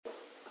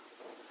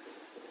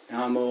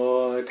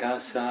Namo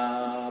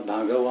tassa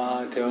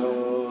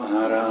bhagavato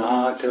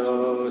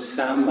arahato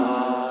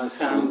samma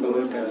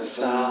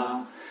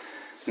sambuddhassa.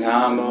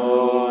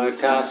 Namo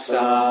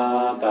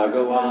tassa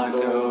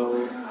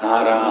bhagavato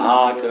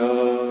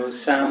arahato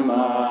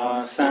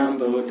samma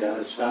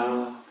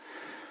sambuddhassa.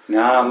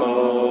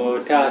 Namo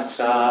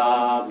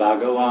tassa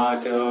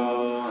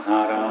bhagavato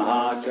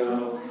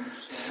arahato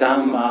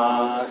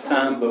samma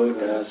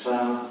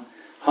sambuddhassa.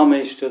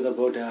 Homage to the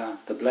Buddha,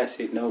 the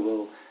blessed,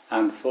 noble,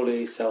 and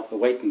fully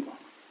self-awakened one.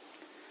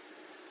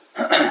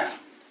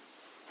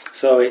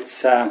 So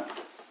it's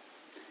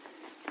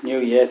New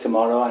Year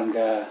tomorrow,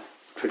 and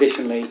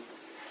traditionally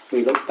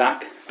we look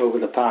back over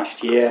the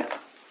past year,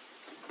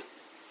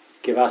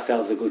 give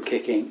ourselves a good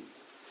kicking,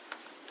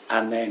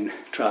 and then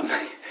try and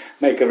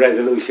make a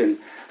resolution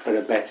for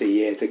a better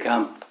year to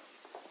come.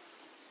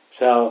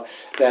 So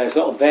there are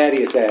sort of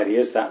various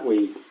areas that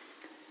we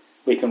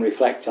can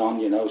reflect on,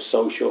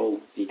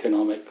 social,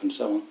 economic, and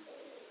so on.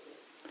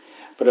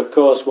 But of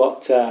course,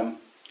 what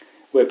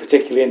we're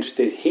particularly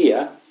interested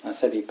here at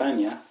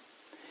Satipanya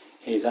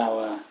is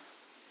our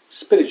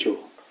spiritual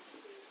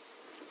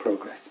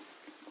progress.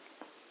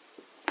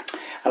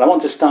 And I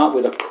want to start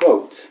with a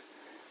quote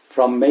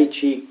from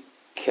Chee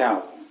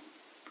Kaew.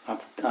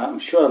 I'm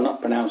sure I've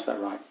not pronounced that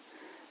right.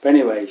 But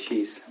anyway,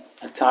 she's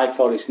a Thai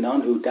forest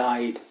nun who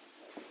died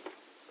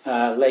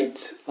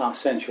late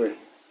last century,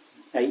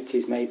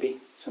 80s maybe,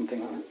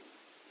 something like that.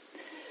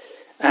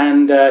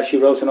 And she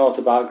wrote an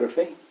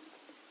autobiography.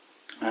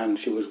 And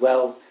she was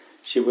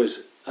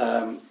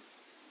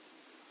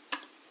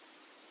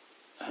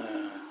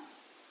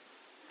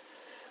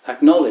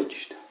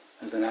acknowledged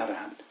as an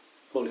arahant,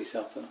 fully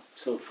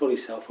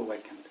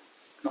self-awakened.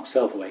 Not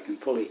self-awakened,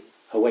 fully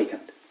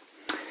awakened.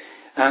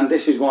 And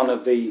this is one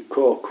of the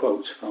core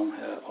quotes from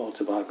her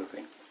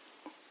autobiography.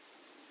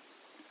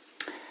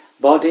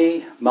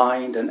 Body,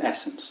 mind and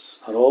essence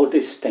are all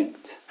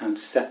distinct and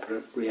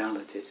separate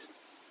realities.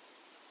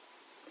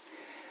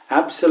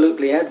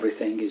 Absolutely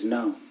everything is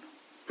known.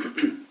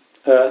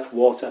 Earth,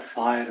 water,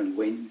 fire and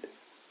wind.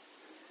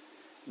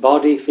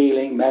 Body,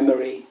 feeling,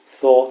 memory,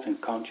 thought and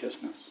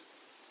consciousness.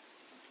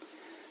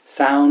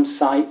 Sound,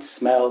 sight,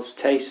 smells,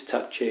 taste,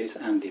 touches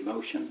and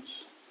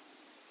emotions.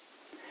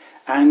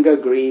 Anger,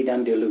 greed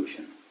and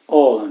delusion,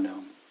 all are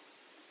known.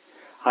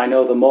 I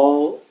know them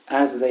all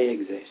as they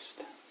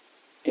exist,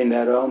 in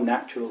their own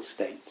natural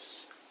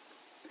states.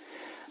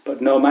 But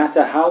no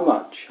matter how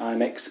much I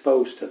am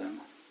exposed to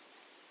them,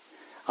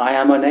 I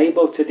am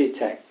unable to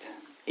detect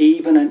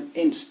even an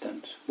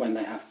instant when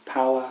they have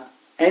power,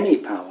 any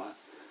power,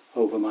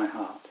 over my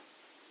heart.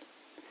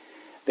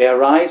 They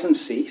arise and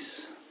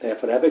cease, they are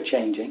forever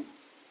changing,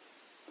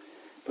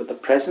 but the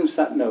presence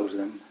that knows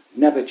them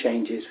never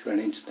changes for an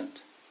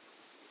instant.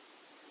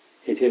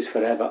 It is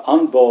forever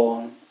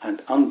unborn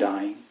and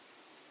undying.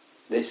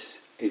 This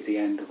is the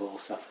end of all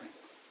suffering.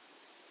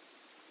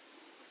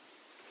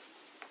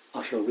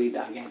 I shall read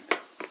that again.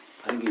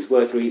 I think it's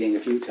worth reading a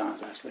few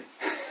times, actually.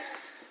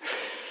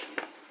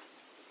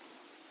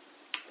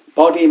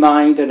 Body,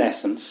 mind and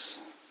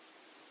essence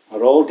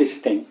are all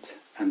distinct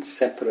and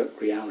separate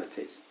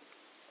realities.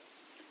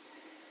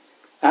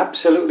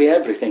 Absolutely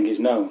everything is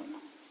known.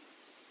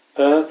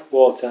 Earth,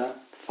 water,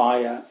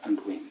 fire and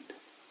wind.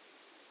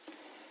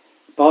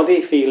 Body,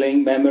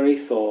 feeling, memory,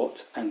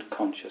 thought and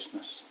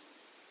consciousness.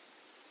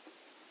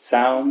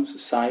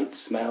 Sounds, sight,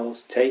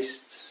 smells,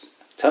 tastes,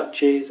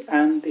 touches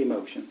and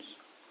emotions.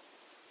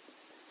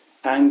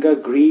 Anger,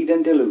 greed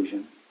and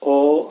delusion,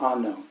 all are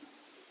known.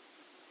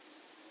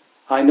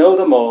 I know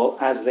them all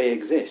as they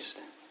exist,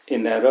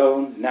 in their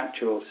own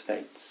natural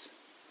states.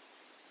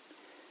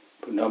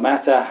 But no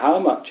matter how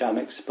much I'm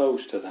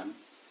exposed to them,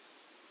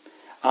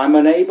 I'm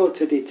unable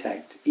to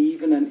detect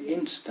even an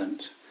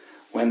instant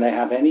when they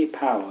have any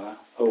power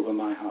over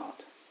my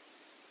heart.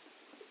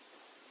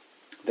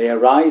 They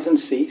arise and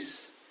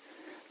cease,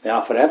 they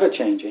are forever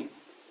changing,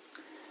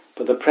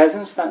 but the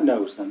presence that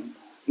knows them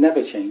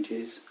never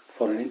changes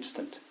for an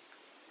instant.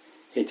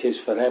 It is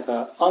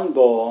forever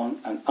unborn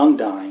and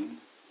undying.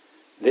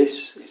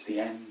 This is the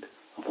end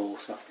of all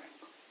suffering.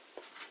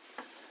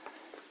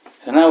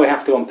 So now we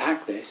have to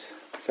unpack this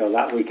so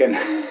that we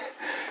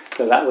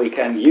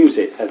can use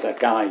it as a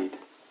guide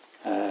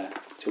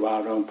to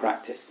our own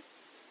practice.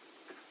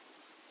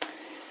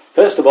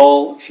 First of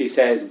all, she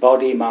says,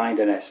 body, mind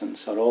and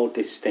essence are all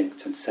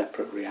distinct and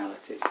separate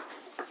realities.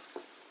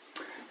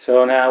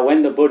 So now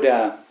when the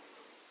Buddha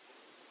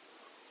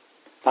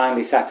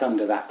finally sat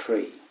under that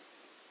tree,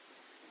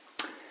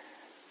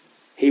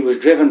 he was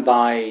driven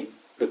by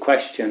the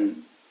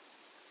question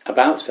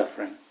about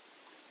suffering,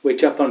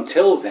 which up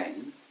until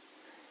then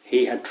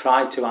he had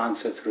tried to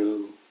answer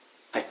through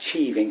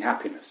achieving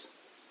happiness.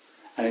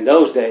 And in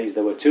those days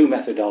there were two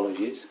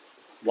methodologies.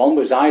 One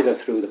was either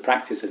through the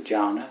practice of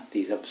jhana,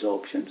 these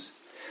absorptions,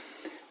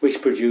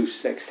 which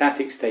produce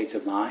ecstatic states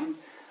of mind.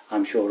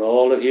 I'm sure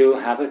all of you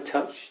have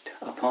touched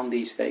upon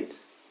these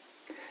states.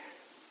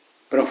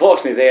 But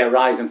unfortunately they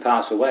arise and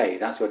pass away.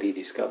 That's what he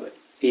discovered.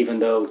 Even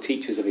though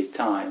teachers of his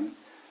time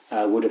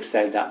would have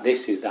said that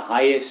this is the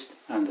highest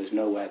and there's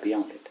nowhere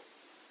beyond it.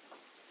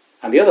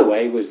 And the other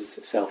way was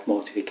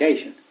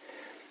self-mortification.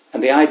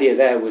 And the idea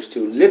there was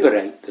to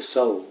liberate the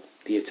soul,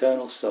 the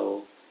eternal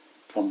soul,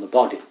 from the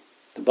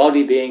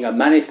body being a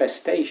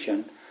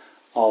manifestation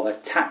of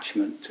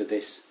attachment to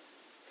this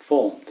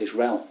form, this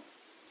realm.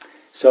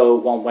 So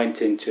one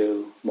went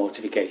into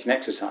mortification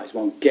exercise,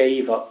 one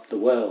gave up the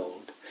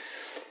world,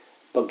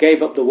 but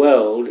gave up the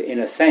world in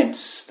a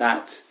sense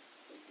that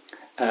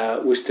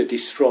was to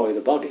destroy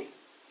the body.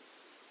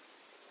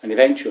 And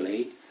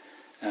eventually,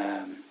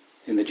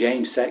 in the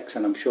Jain sects,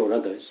 and I'm sure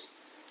others,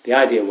 the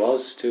idea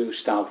was to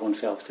starve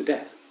oneself to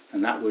death.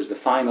 And that was the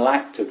final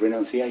act of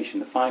renunciation,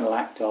 the final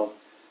act of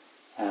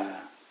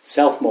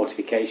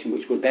self-mortification,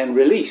 which would then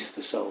release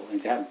the soul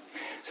into heaven.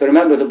 So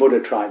remember, the Buddha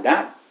tried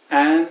that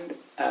and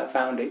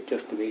found it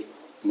just to be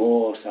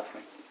more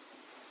suffering.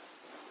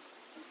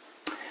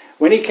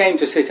 When he came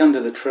to sit under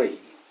the tree,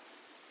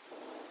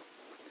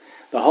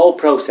 the whole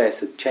process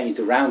had changed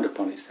around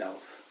upon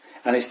itself.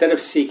 And instead of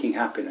seeking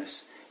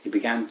happiness, he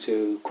began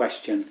to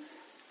question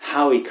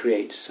how he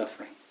creates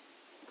suffering.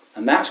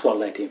 And that's what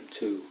led him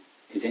to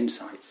his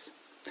insights.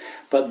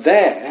 But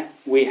there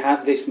we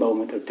have this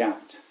moment of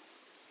doubt,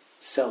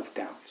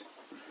 self-doubt.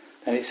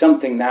 And it's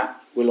something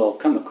that we'll all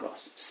come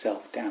across,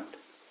 self-doubt.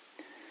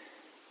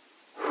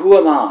 Who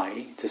am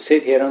I to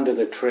sit here under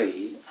the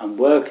tree and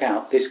work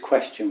out this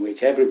question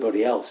which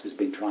everybody else has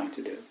been trying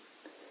to do?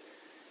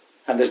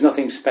 And there's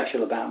nothing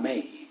special about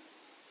me.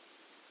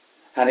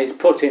 And it's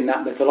put in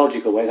that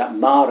mythological way that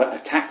Mara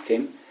attacked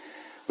him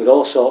with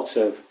all sorts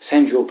of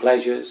sensual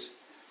pleasures,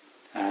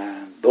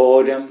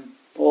 boredom,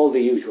 all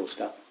the usual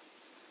stuff.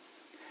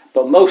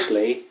 But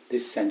mostly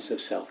this sense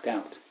of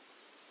self-doubt.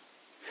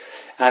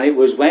 And it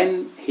was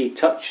when he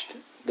touched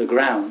the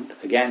ground,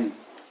 again,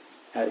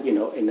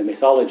 in the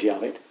mythology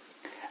of it,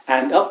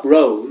 and up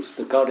rose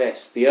the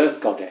goddess, the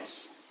earth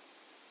goddess.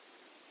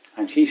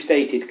 And she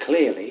stated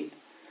clearly,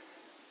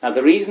 now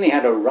the reason he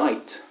had a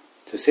right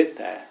to sit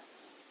there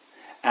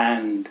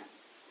and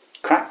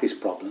crack this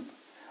problem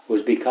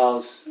was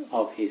because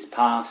of his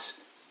past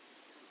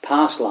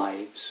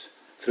lives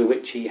through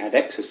which he had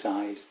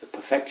exercised the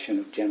perfection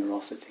of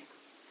generosity.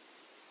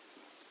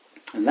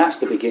 And that's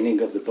the beginning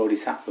of the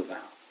Bodhisattva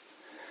vow.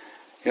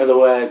 In other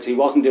words, he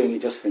wasn't doing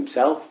it just for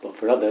himself, but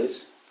for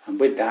others, and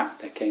with that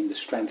there came the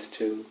strength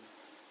to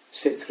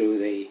sit through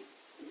the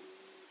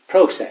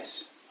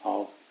process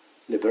of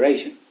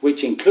liberation,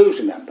 which includes,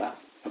 remember,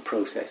 a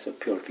process of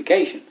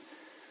purification.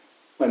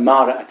 When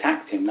Mara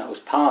attacked him, that was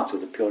part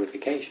of the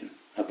purification,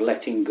 of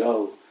letting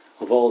go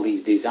of all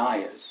these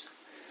desires,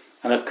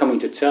 and of coming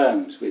to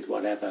terms with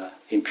whatever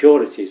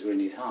impurities were in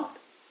his heart.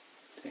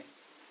 See?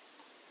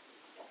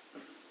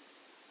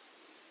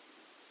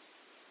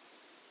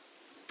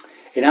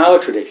 In our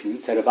tradition,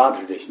 Theravada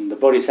tradition, the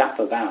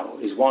Bodhisattva vow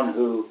is one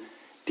who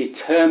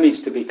determines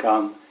to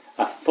become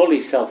a fully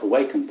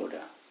self-awakened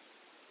Buddha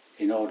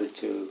in order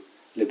to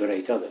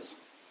liberate others.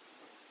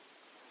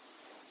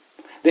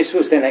 This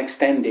was then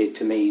extended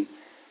to mean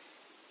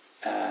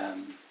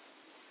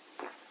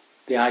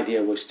the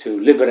idea was to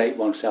liberate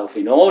oneself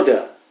in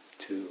order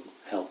to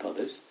help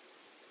others.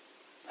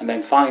 And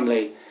then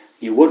finally,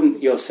 you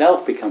wouldn't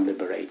yourself become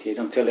liberated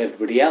until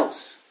everybody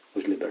else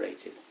was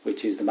liberated,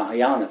 which is the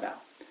Mahayana vow,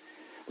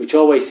 which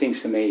always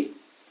seems to me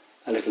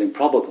a little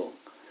improbable,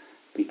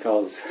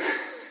 because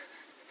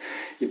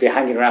you'd be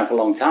hanging around for a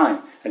long time,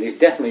 and it's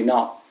definitely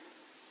not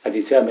a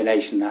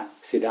determination that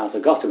Siddhartha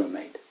Gautama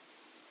made.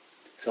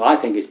 So I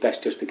think it's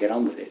best just to get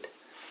on with it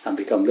and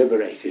become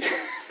liberated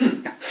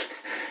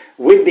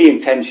with the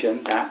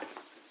intention that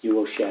you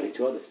will share it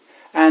to others.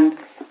 And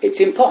it's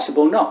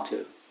impossible not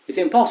to. It's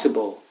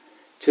impossible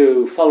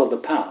to follow the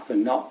path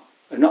and not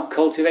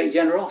cultivate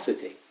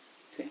generosity.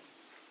 See?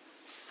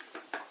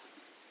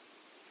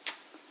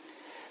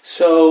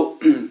 So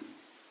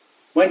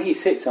when he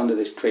sits under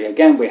this tree,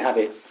 again we have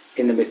it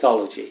in the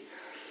mythology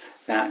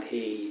that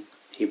he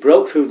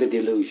broke through the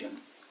delusion.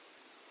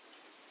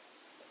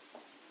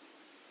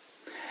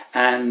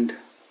 And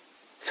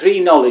 3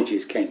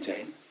 knowledges came to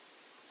him.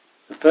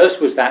 The first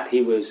was that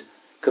he was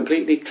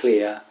completely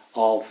clear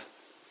of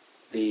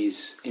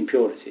these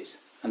impurities.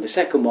 And the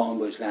second one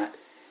was that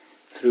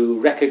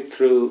through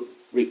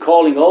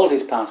recalling all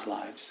his past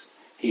lives,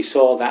 he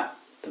saw that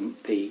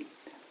the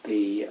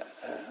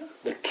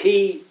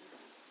key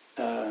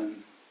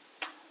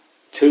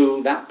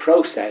to that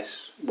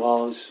process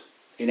was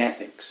in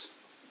ethics.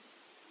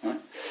 Right?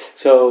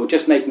 So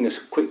just making a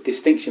quick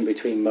distinction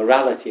between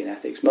morality and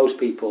ethics. Most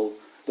people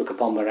look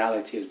upon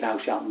morality as thou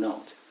shalt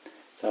not.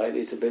 So it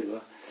is a bit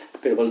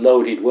of a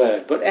loaded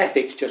word. But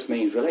ethics just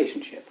means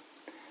relationship.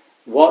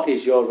 What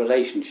is your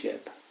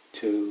relationship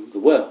to the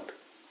world,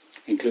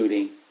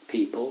 including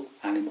people,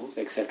 animals,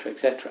 etc.,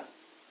 etc.?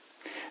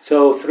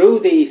 So through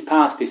these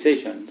past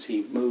decisions,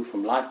 he moved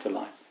from life to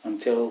life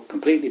until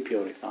completely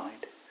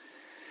purified,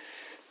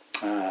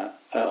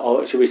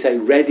 or should we say,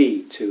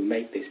 ready to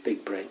make this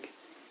big break.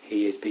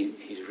 He's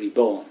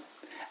reborn.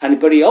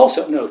 But he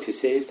also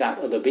notices that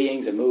other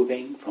beings are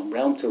moving from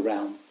realm to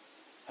realm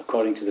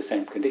according to the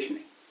same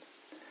conditioning.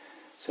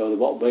 So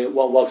what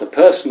was a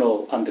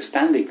personal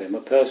understanding of him,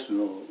 a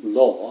personal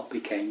law,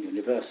 became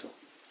universal.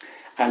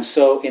 And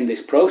so in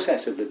this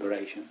process of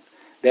liberation,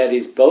 there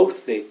is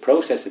both the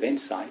process of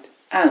insight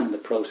and the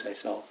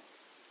process of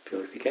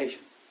purification.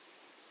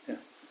 Yeah.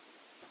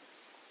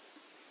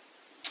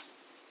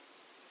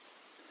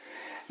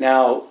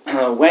 Now,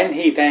 when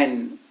he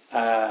then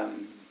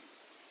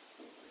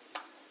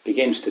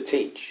begins to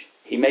teach,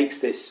 he makes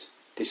this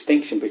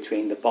distinction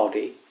between the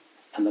body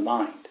and the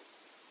mind.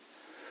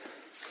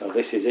 So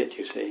this is it,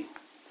 you see.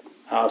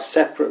 Our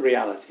separate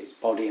realities,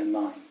 body and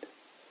mind,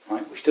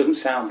 right? Which doesn't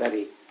sound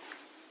very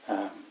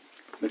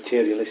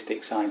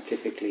materialistic,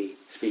 scientifically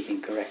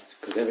speaking, correct,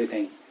 because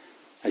everything,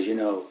 as you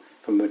know,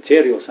 from a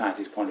material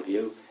science's point of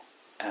view,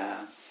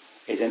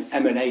 is an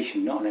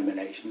emanation, not an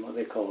emanation, what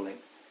they call it.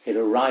 It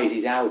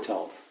arises out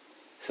of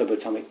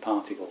subatomic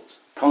particles.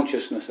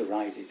 Consciousness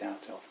arises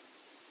out of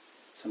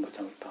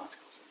subatomic particles.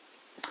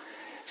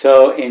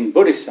 So in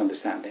Buddhist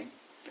understanding,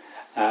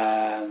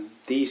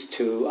 these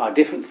two are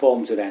different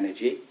forms of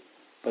energy,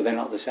 but they're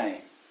not the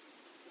same.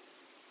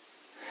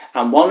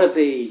 And one of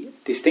the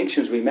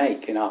distinctions we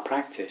make in our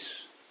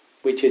practice,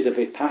 which is a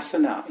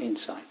vipassana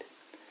insight,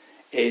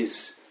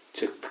 is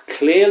to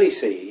clearly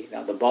see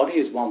that the body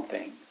is one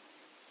thing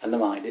and the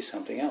mind is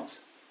something else.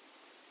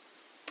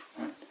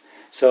 Right?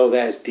 So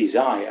there's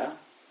desire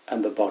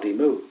and the body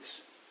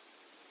moves.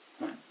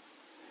 Right?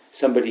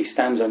 Somebody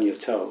stands on your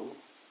toe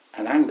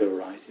and anger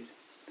arises.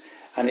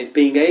 And it's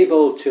being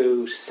able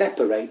to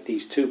separate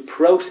these two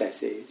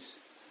processes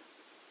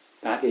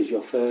that is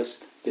your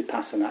first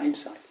vipassana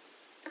insight.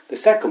 The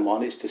second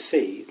one is to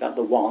see that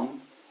the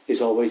one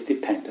is always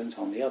dependent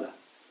on the other.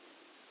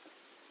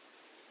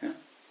 Yeah?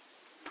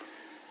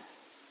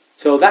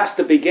 So that's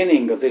the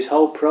beginning of this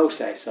whole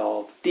process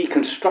of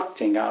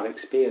deconstructing our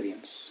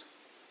experience.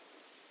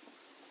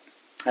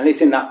 And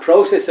it's in that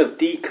process of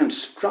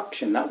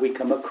deconstruction that we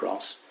come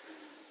across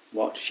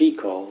what she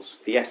calls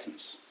the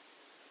essence.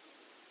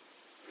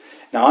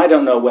 Now, I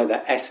don't know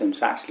whether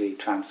essence actually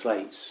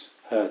translates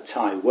her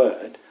Thai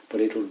word,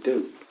 but it'll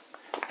do.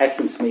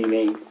 Essence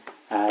meaning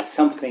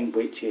something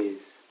which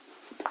is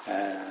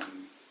at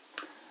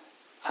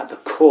the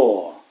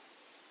core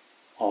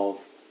of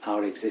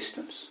our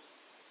existence.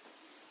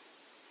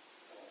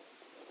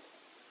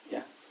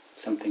 Yeah,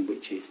 something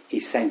which is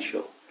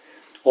essential.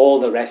 All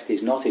the rest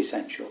is not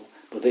essential,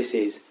 but this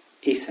is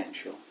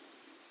essential.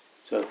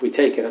 So if we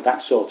take it at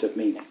that sort of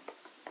meaning,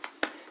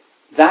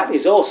 that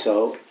is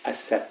also a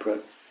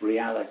separate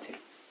reality.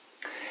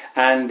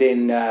 And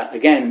in,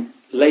 again,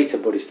 later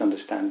Buddhist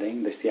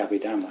understanding, this the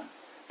Bodhidhamma,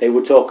 they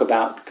would talk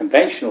about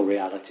conventional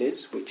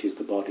realities, which is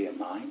the body and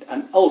mind,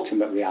 and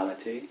ultimate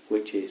reality,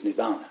 which is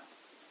Nibbana.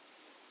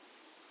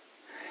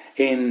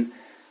 In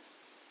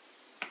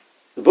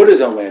the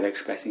Buddha's own way of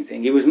expressing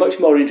things, he was much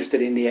more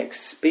interested in the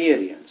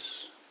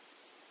experience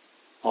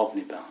of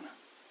Nibbana.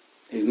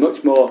 He was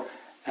much more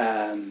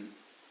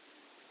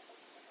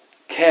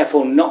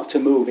careful not to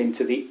move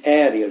into the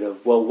area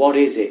of, well, what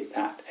is it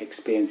that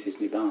experiences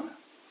Nibbana?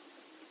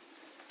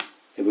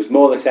 It was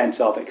more the sense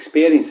of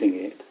experiencing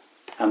it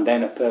and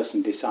then a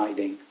person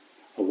deciding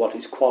what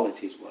its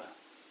qualities were.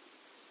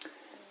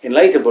 In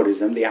later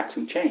Buddhism, the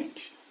accent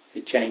changed.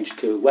 It changed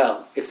to,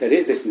 well, if there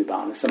is this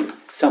Nibbana,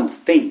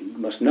 something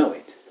must know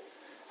it.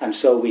 And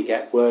so we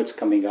get words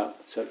coming up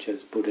such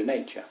as Buddha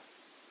nature.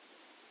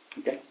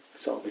 Okay?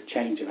 Sort of a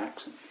change of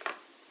accent.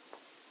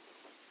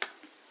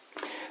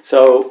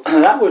 So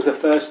that was the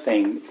first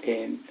thing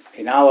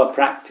in our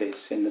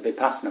practice, in the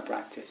Vipassana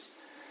practice,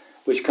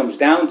 which comes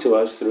down to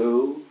us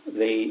through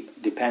the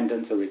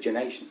dependent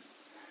origination.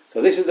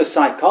 So this is the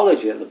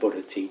psychology that the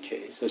Buddha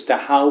teaches as to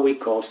how we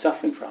cause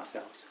suffering for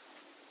ourselves.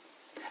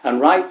 And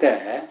right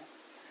there,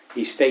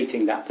 he's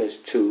stating that there's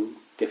two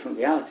different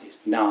realities,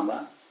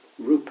 nama,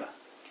 rupa.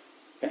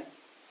 Okay?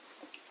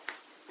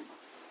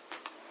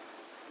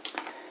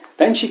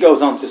 Then she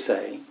goes on to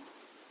say,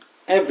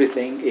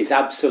 everything is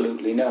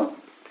absolutely known.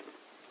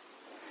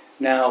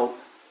 Now,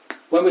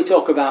 when we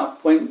talk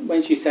about,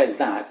 when she says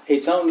that,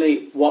 it's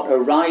only what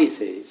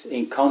arises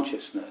in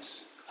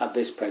consciousness at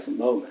this present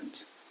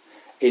moment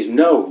is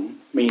known,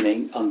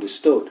 meaning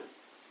understood.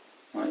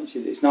 Right?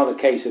 It's not a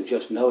case of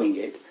just knowing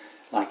it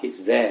like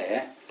it's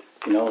there,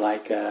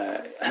 like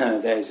there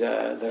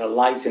are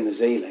lights in the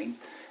ceiling.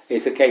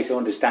 It's a case of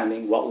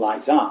understanding what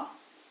lights are.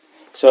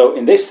 So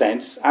in this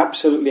sense,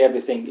 absolutely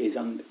everything is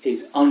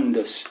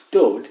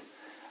understood.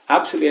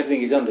 Absolutely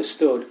everything is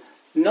understood,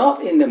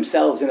 not in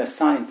themselves in a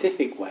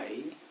scientific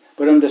way,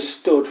 but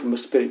understood from a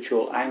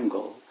spiritual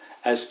angle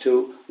as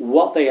to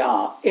what they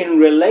are in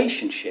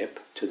relationship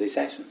to this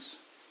essence.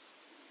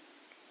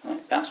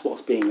 Right? That's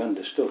what's being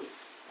understood.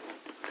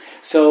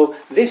 So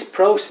this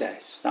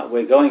process that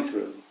we're going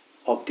through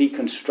of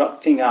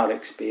deconstructing our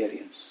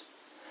experience,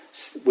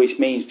 which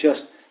means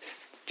just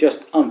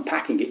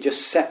unpacking it,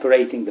 just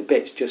separating the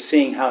bits, just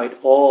seeing how it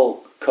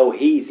all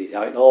coheses,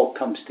 how it all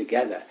comes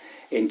together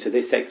into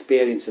this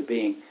experience of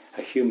being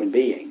a human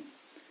being,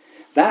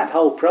 that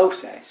whole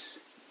process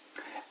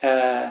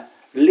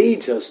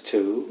leads us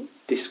to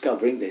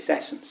discovering this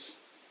essence.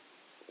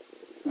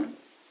 Right?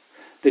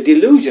 The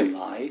delusion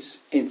lies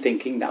in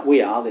thinking that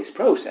we are this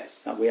process,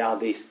 that we are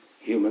this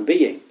human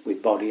being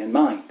with body and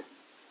mind.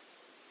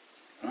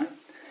 Right?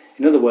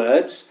 In other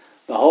words,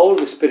 the whole of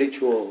the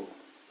spiritual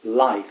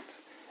life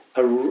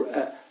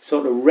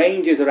sort of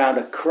ranges around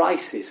a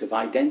crisis of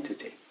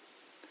identity.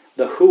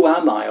 The who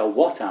am I or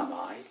what am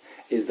I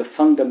is the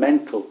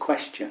fundamental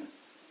question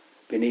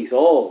beneath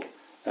all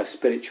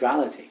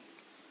spirituality.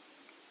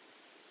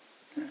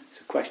 It's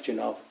a question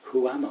of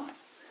who am I?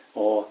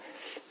 Or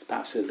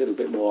perhaps a little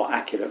bit more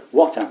accurate,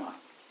 what am I?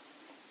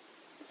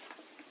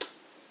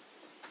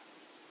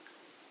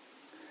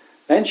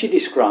 Then she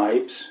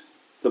describes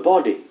the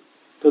body.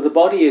 So the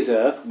body is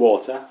earth,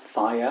 water,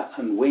 fire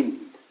and wind.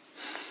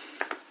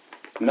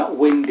 Not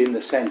wind in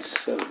the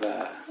sense of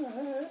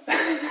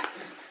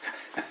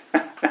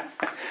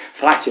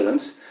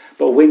flatulence,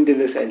 but wind in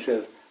the sense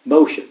of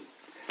motion.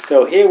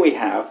 So here we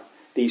have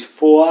these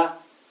 4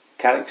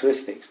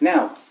 characteristics.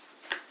 Now,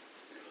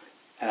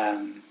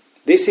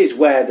 this is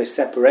where the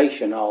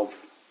separation of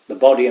the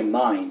body and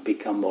mind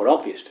become more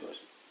obvious to us.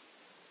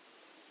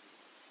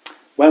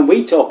 When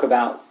we talk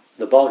about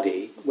the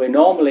body, we're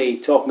normally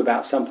talking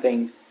about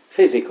something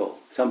physical,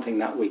 something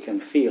that we can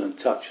feel and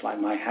touch, like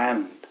my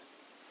hand.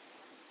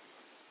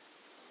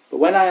 But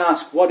when I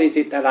ask what is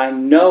it that I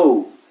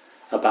know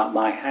about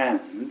my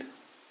hand,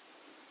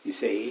 you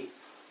see,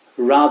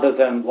 rather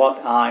than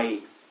what I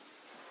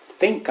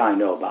think I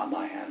know about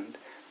my hand,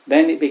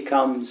 then we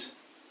become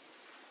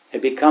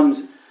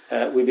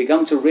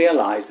to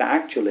realize that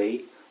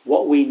actually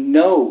what we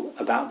know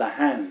about the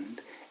hand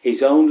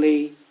is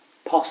only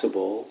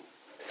possible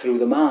through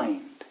the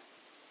mind.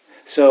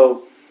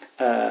 So,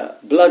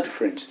 blood,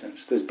 for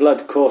instance, there's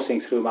blood coursing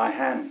through my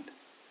hand.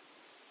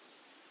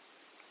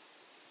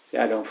 See,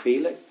 I don't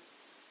feel it.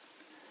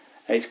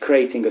 It's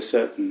creating a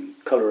certain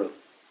colour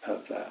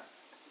of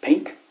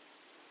pink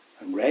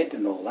and red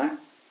and all that.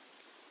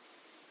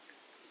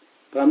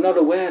 But I'm not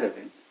aware of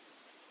it.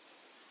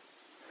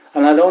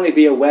 And I'd only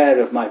be aware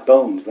of my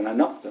bones when I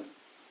knock them.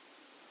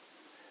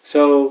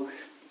 So,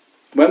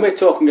 when we're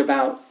talking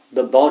about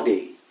the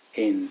body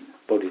in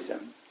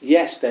Buddhism,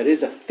 yes, there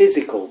is a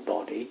physical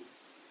body,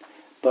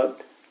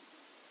 but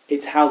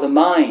it's how the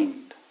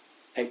mind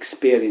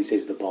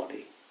experiences the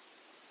body,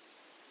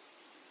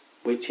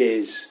 which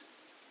is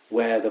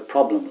where the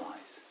problem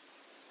lies.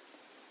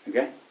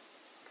 Okay?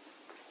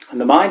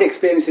 And the mind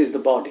experiences the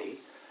body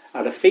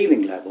at a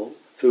feeling level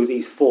through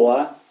these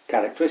 4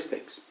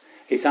 characteristics.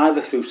 It's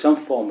either through some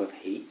form of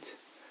heat,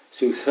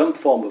 through some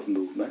form of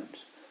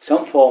movement,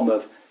 some form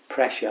of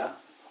pressure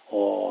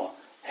or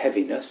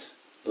heaviness,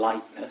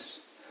 lightness,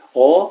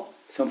 or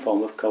some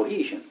form of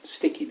cohesion,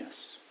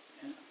 stickiness.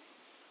 Yeah?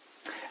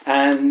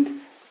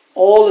 And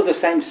all of the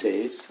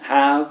senses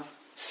have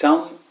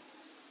some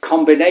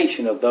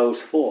combination of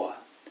those 4.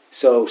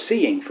 So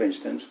seeing, for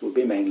instance, would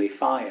be mainly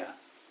fire.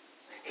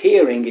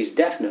 Hearing is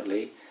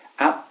definitely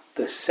at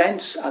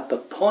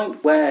the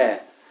point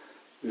where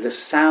the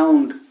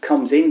sound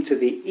comes into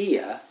the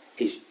ear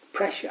is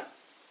pressure.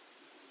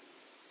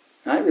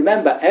 Right?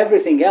 Remember,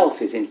 everything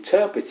else is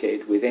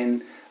interpreted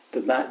within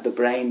the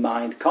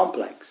brain-mind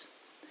complex.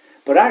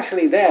 But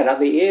actually there, at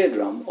the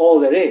eardrum, all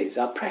there is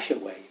are pressure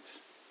waves.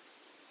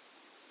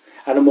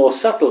 At a more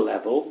subtle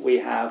level, we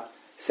have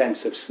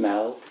sense of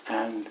smell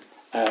and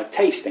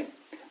tasting.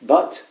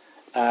 But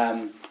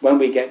when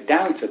we get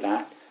down to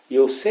that,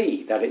 you'll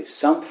see that it's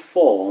some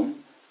form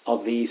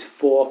of these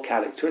 4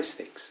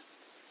 characteristics.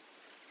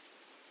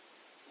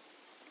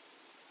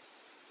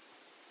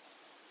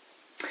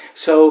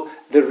 So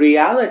the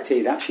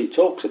reality that she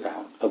talks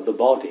about of the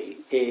body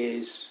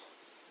is,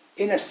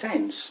 in a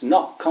sense,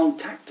 not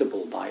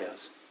contactable by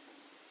us,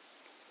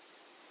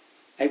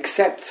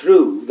 except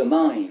through the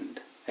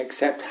mind,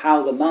 except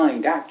how the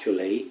mind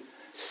actually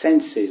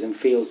senses and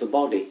feels the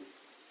body.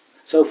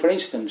 So, for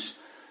instance,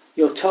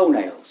 your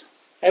toenails,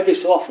 every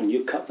so often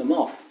you cut them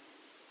off.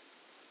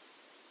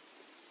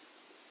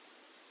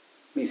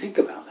 I mean, think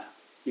about that.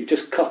 You've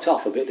just cut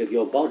off a bit of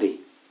your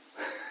body.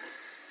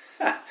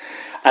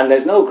 And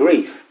there's no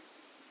grief.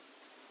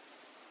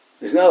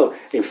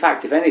 In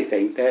fact, if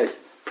anything, there's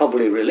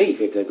probably relief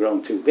if they're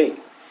grown too big.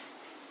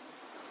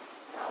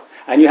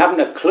 And you haven't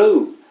a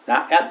clue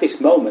that at this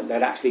moment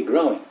they're actually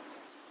growing.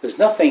 There's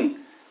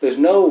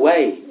no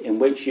way in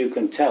which you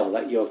can tell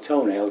that your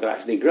toenails are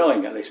actually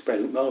growing at this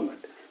present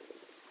moment.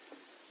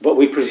 But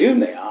we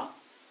presume they are.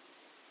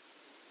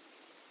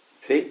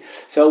 See?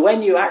 So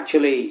when you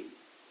actually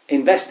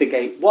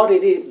investigate what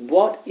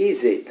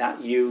is it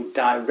that you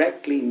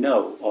directly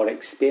know or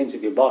experience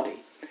of your body,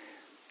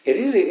 it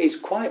really is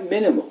quite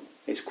minimal.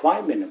 It's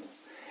quite minimal.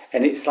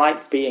 And it's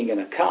like being in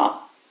a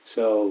car.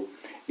 So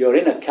you're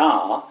in a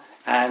car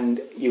and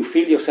you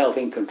feel yourself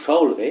in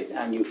control of it,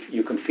 and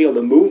you can feel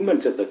the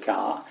movement of the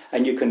car,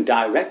 and you can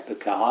direct the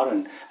car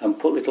and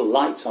put little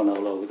lights on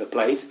all over the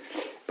place.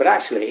 But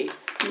actually,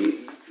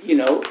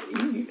 you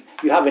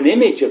have an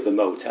image of the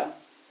motor,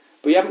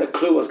 but you haven't a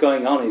clue what's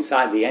going on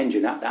inside the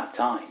engine at that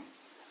time.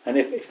 And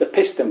if the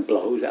piston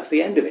blows, that's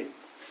the end of it.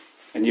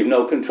 And you've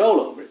no control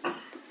over it.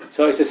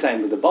 So it's the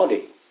same with the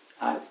body.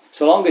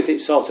 So long as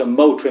it's sort of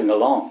motoring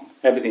along,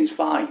 everything's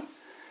fine.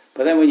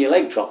 But then when your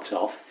leg drops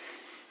off,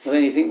 well,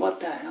 then you think, what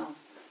the hell?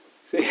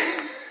 See?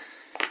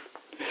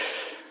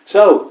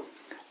 So,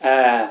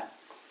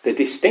 the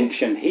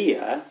distinction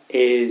here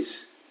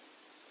is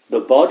the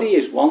body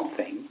is one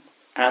thing,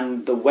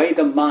 and the way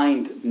the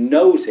mind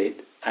knows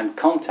it and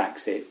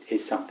contacts it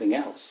is something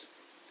else.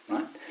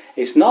 Right?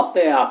 It's not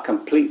they are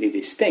completely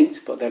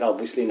distinct, but they're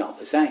obviously not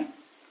the same.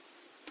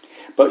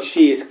 But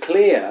she is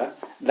clear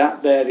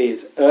that there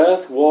is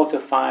earth, water,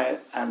 fire,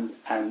 and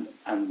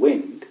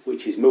wind,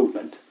 which is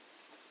movement,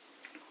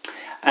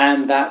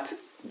 and that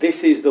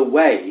this is the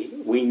way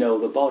we know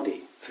the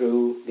body,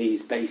 through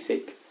these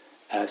basic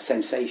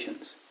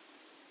sensations.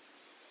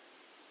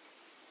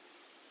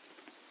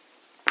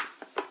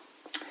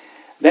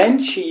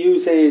 Then she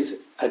uses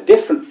a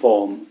different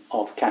form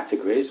of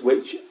categories,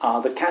 which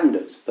are the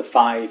khandhas, the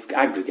 5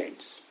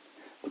 aggregates: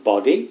 the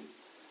body,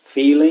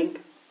 feeling,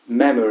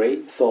 memory,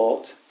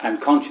 thought,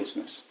 and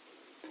consciousness.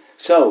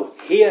 So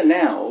here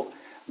now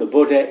the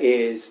Buddha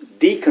is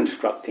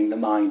deconstructing the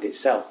mind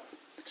itself.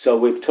 So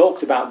we've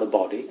talked about the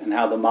body and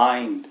how the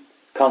mind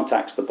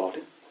contacts the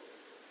body.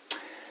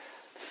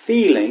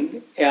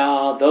 Feeling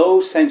are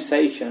those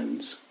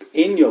sensations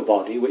in your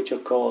body which are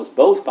caused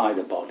both by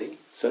the body,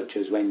 such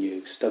as when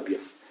you stub your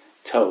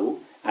toe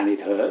and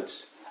it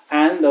hurts,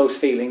 and those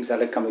feelings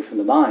that are coming from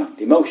the mind,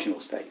 emotional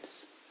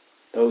states.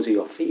 Those are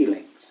your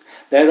feelings.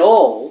 They're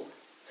all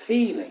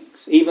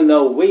feelings, even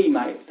though we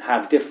might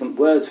have different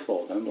words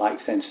for them, like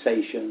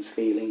sensations,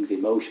 feelings,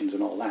 emotions,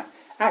 and all that.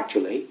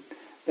 Actually,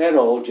 they're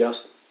all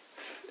just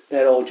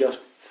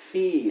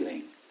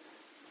feeling.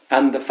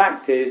 And the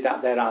fact is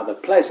that they're either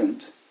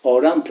pleasant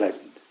or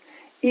unpleasant.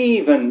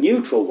 Even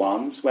neutral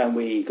ones, when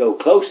we go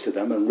close to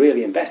them and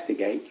really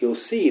investigate, you'll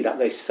see that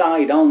they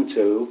side on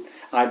to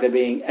either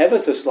being ever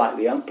so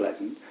slightly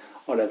unpleasant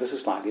or ever so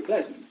slightly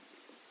pleasant.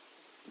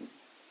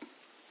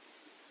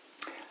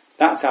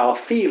 That's our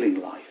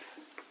feeling life.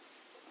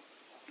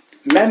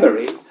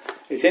 Memory,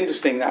 it's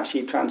interesting that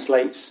she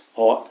translates,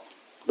 or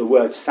the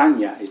word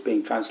sanya is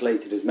being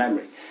translated as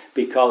memory,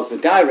 because the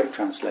direct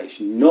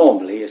translation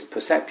normally is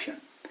perception.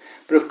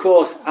 But of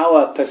course,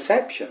 our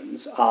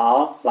perceptions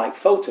are like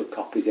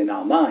photocopies in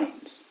our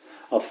minds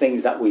of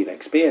things that we've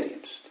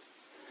experienced.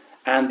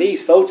 And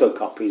these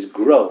photocopies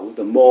grow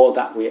the more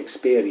that we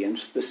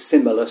experience the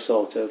similar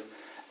sort of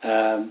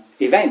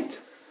event.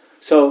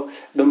 So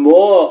the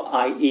more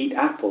I eat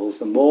apples,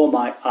 the more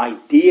my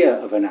idea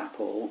of an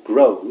apple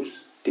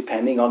grows,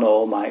 depending on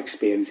all my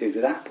experiences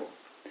with apples.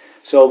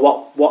 So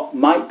what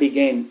might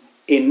begin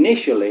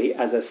initially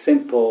as a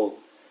simple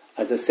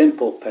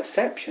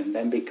perception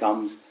then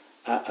becomes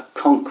a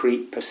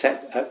concrete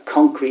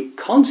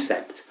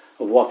concept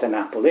of what an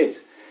apple is.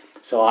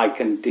 So I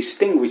can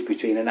distinguish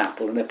between an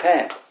apple and a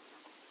pear.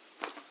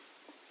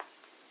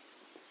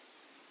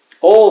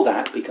 All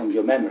that becomes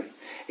your memory.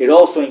 It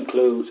also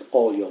includes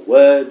all your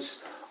words,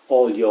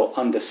 all your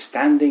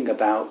understanding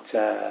about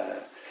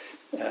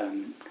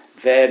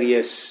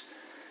various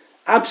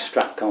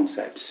abstract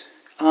concepts,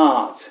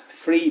 art,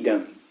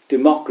 freedom,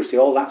 democracy,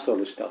 all that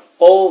sort of stuff.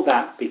 All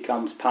that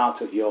becomes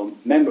part of your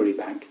memory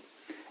bank.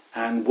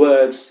 And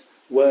words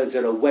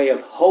are a way of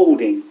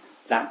holding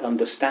that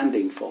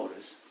understanding for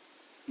us.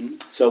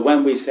 So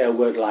when we say a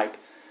word like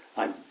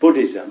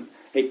Buddhism,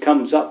 it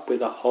comes up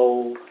with a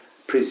whole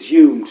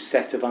presumed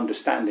set of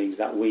understandings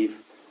that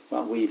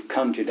we've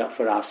conjured up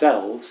for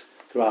ourselves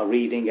through our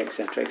reading,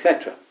 etc.,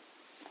 etc.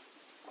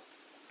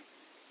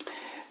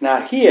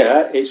 Now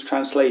here it's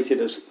translated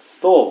as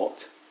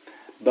thought,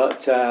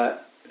 but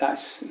that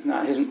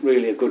isn't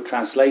really a good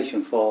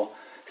translation for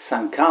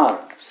sankhara.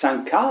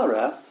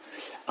 Sankhara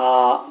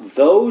are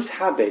those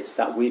habits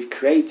that we've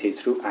created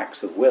through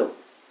acts of will.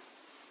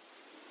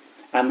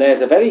 And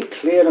there's a very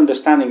clear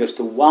understanding as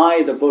to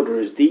why the Buddha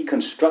has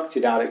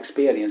deconstructed our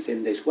experience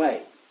in this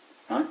way.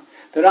 Right?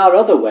 There are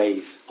other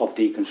ways of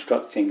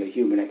deconstructing a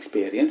human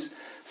experience,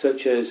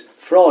 such as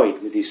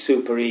Freud with his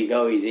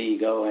superego, his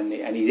ego, and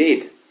his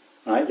id.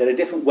 Right? There are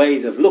different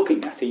ways of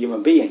looking at a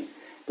human being.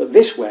 But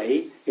this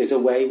way is a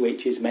way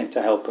which is meant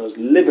to help us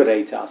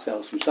liberate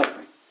ourselves from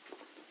suffering.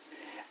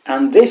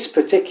 And this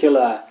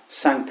particular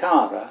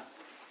sankhara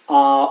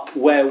are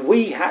where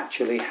we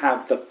actually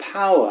have the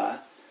power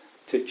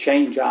to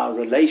change our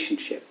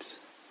relationships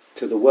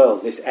to the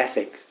world, this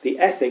ethics. The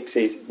ethics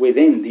is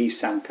within these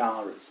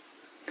sankharas.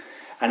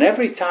 And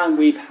every time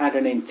we've had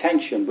an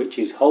intention which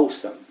is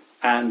wholesome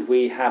and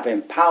we have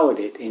empowered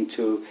it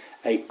into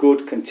a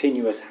good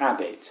continuous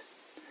habit,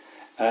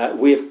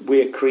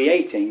 we're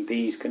creating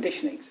these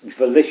conditionings,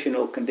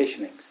 volitional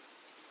conditionings.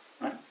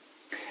 Right?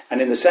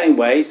 And in the same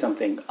way,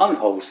 something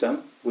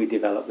unwholesome, we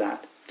develop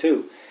that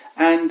too.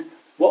 And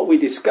what we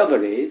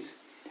discover is,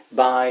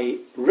 by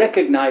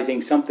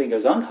recognizing something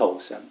as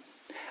unwholesome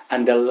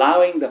and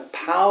allowing the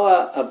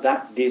power of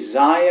that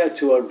desire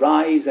to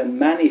arise and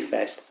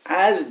manifest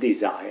as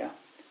desire,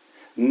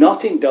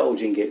 not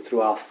indulging it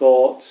through our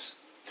thoughts,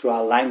 through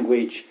our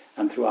language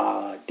and through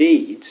our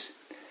deeds,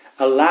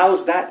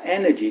 allows that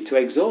energy to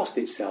exhaust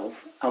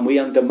itself, and we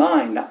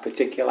undermine that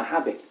particular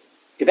habit.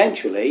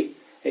 Eventually,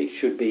 it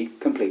should be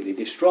completely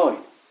destroyed.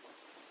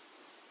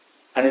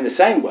 And in the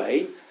same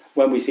way,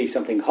 when we see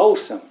something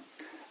wholesome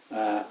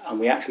and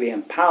we actually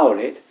empower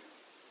it,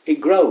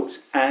 it grows,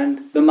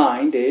 and the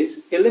mind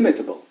is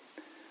illimitable.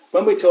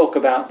 When we talk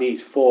about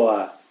these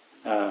four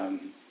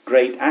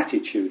great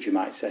attitudes, you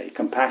might say,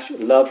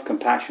 compassion, love,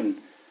 compassion,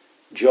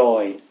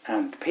 joy,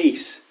 and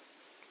peace,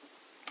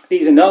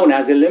 these are known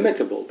as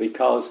illimitable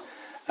because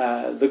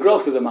the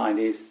growth of the mind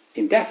is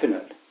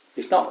indefinite.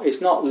 It's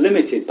not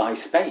limited by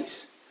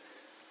space.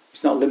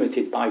 It's not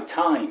limited by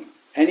time.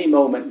 Any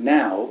moment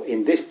now,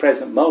 in this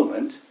present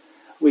moment,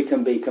 we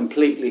can be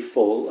completely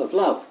full of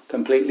love,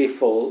 completely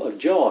full of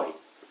joy.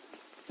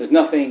 There's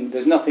nothing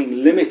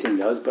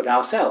limiting us but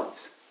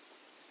ourselves.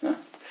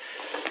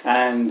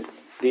 And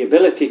the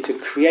ability to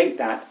create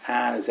that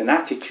as an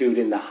attitude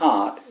in the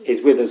heart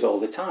is with us all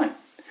the time.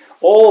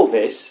 All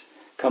this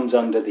comes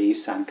under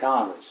these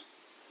sankharas,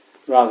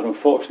 rather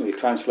unfortunately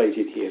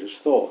translated here as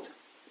thought.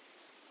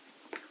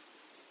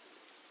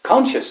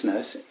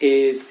 Consciousness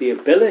is the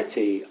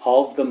ability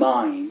of the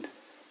mind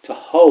to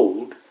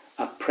hold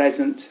a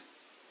present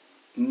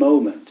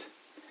moment,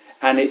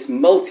 and it's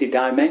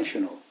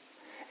multidimensional.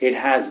 It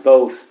has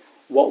both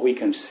what we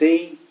can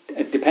see,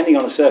 depending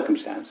on the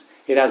circumstance,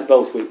 it has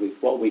both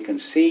what we can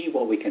see,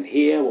 what we can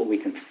hear, what we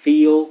can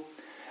feel,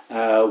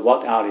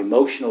 what our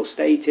emotional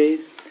state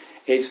is.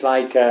 It's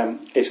like a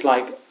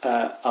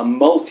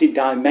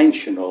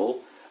multidimensional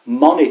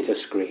monitor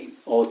screen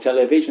or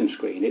television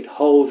screen. It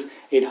holds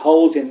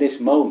in this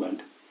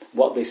moment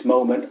what this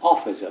moment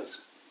offers us,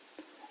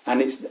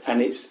 and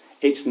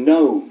it's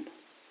known,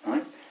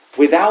 right?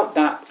 Without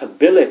that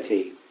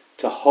ability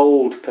to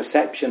hold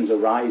perceptions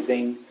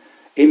arising,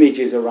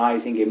 images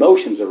arising,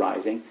 emotions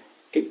arising,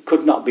 it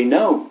could not be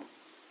known.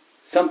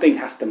 Something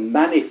has to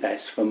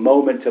manifest from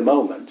moment to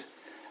moment,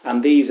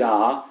 and these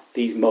are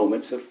these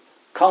moments of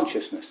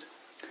consciousness.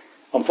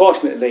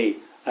 Unfortunately,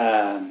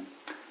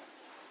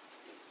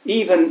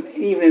 even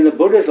in the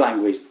Buddha's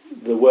language,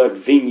 the word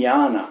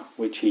vijnana,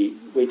 which he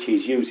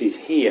uses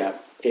here,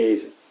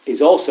 is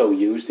also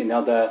used in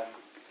other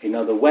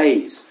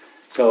ways.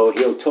 So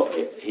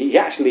he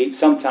actually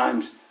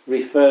sometimes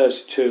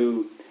refers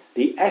to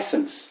the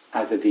essence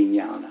as a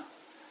vijnana.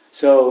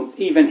 So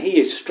even he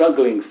is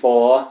struggling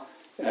for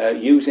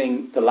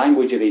using the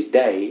language of his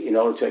day in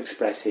order to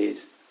express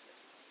his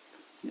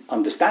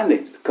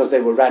understandings, because they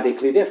were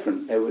radically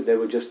different. They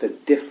were just a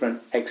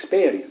different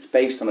experience,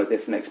 based on a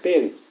different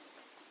experience.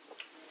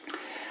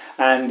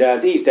 And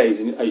these days,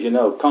 as you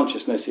know,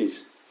 consciousness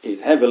is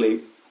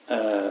heavily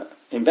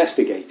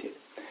investigated.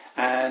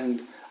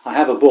 And I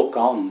have a book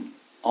on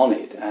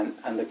it,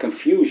 and the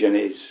confusion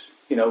is,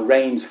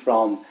 ranges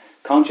from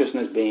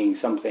consciousness being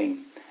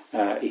something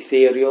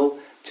ethereal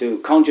to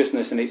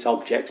consciousness and its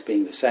objects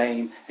being the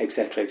same,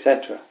 etc.,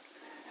 etc.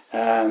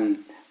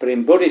 But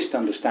in Buddhist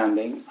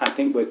understanding, I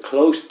think we're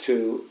close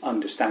to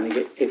understanding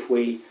it if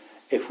we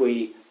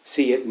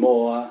see it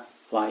more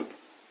like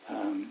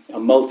a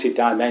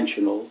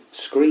multi-dimensional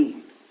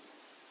screen,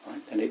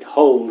 right? And it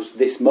holds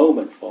this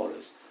moment for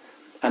us,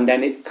 and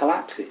then it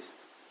collapses,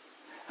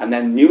 and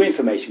then new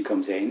information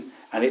comes in,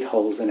 and it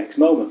holds the next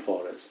moment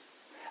for us,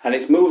 and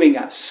it's moving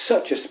at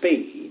such a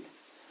speed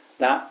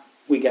that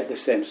we get the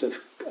sense of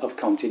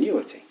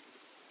continuity.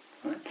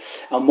 Right?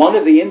 And one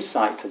of the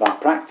insights of our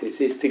practice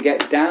is to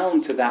get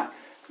down to that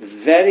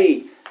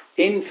very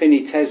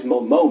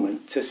infinitesimal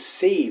moment to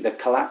see the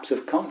collapse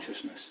of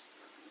consciousness.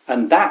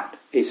 And that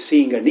is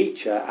seeing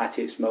anicca at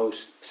its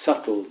most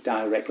subtle,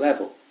 direct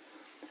level.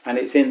 And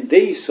it's in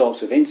these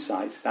sorts of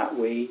insights that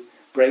we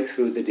break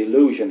through the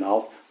delusion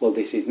of, well,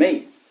 this is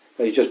me,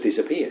 but it's just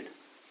disappeared.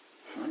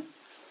 Right?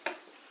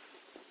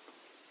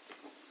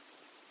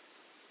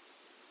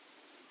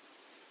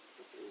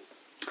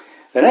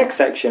 The next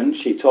section,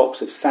 she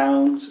talks of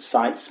sounds,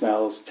 sights,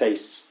 smells,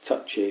 tastes,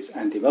 touches,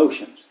 and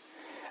emotions.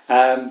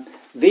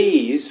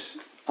 These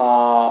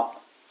are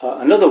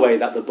another way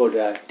that the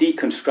Buddha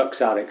deconstructs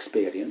our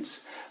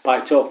experience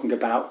by talking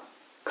about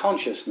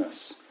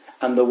consciousness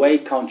and the way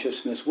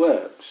consciousness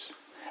works.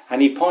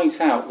 And he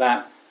points out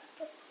that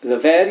the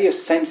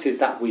various senses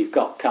that we've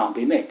got can't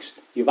be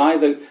mixed. You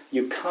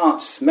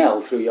can't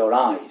smell through your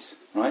eyes,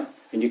 right?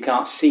 And you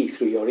can't see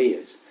through your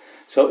ears.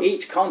 So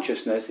each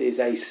consciousness is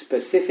a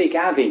specific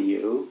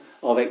avenue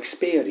of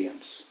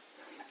experience.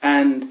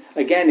 And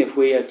again, if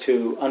we are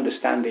to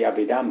understand the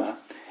Bodhidhamma,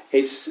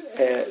 it's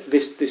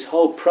this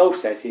whole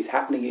process is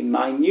happening in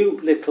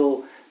minute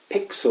little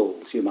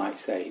pixels, you might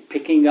say,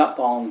 picking up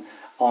on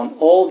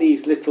all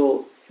these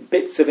little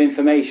bits of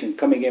information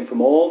coming in from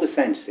all the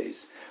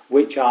senses,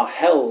 which are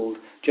held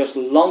just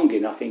long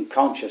enough in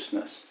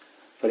consciousness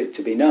for it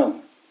to be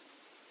known.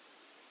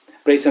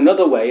 But it's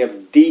another way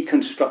of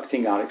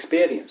deconstructing our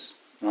experience.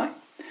 Right,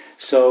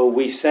 so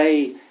we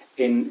say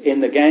in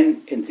the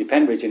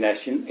dependent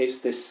origination, it's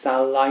the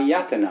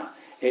salayatana,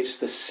 it's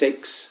the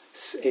six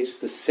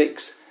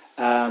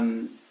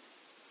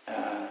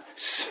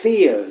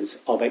spheres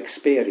of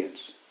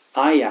experience,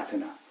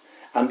 ayatana.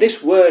 And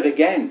this word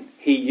again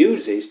he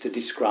uses to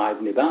describe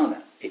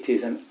nibbana. It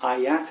is an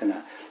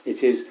ayatana.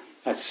 It is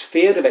a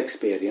sphere of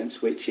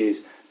experience which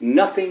is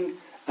nothing,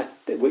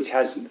 which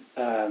has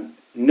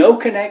no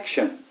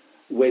connection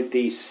with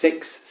these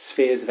 6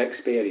 spheres of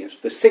experience.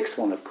 The 6th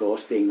one, of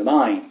course, being the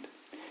mind.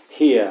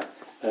 Here,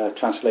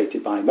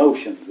 translated by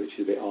emotions, which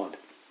is a bit odd.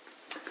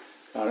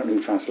 I don't know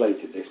who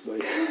translated this,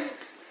 but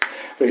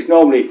it's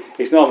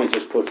normally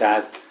just put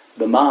as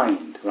the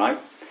mind, right?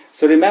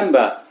 So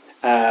remember,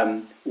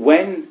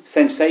 when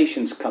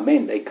sensations come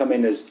in, they come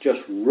in as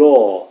just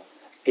raw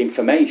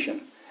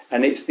information,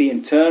 and it's the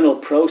internal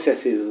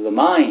processes of the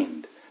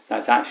mind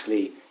that's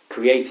actually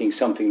creating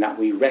something that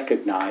we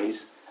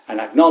recognize and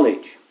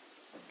acknowledge.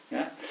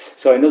 Yeah?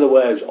 So in other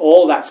words,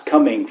 all that's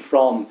coming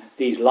from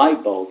these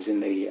light bulbs in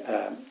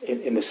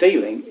the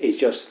ceiling is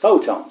just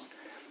photons,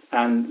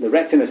 and the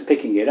retina's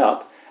picking it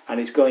up, and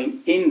it's going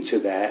into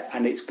there,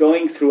 and it's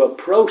going through a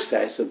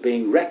process of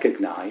being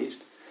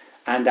recognized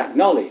and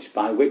acknowledged,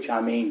 by which I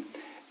mean,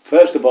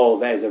 first of all,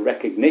 there's a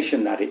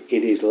recognition that it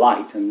is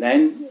light, and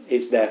then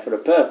it's there for a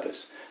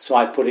purpose. So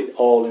I put it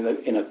all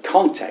in a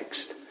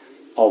context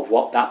of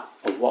what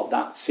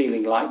that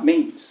ceiling light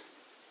means.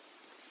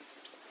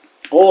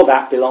 All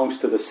that belongs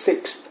to the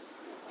 6th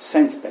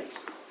sense base.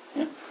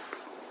 Yeah?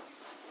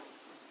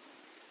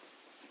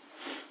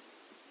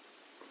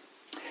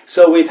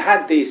 So we've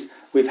had these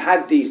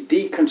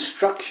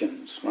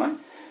deconstructions, right?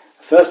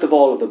 First of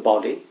all, of the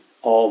body,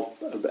 of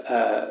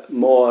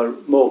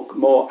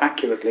more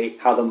accurately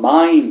how the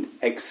mind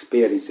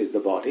experiences the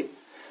body,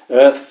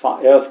 earth,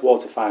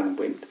 water, fire, and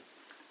wind.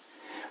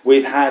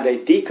 We've had a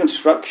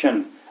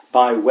deconstruction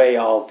by way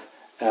of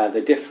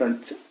the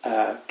different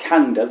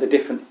kanda, the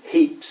different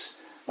heaps,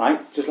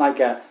 right? Just like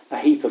a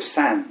heap of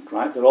sand,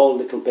 right? They're all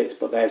little bits,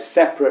 but they're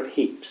separate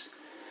heaps.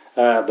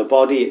 The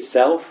body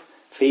itself,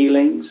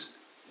 feelings,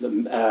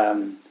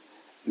 the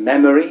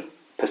memory,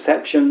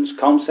 perceptions,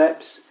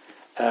 concepts,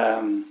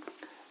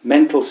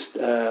 mental,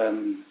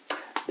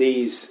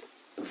 these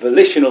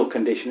volitional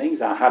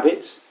conditionings, our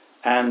habits,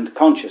 and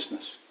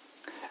consciousness.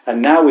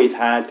 And now we've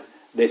had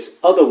this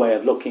other way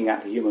of looking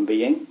at the human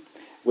being,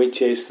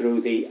 which is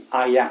through the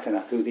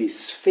ayatana, through these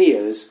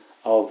spheres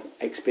of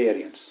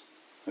experience.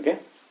 Okay?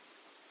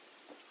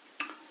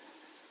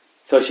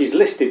 So she's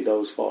listed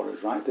those for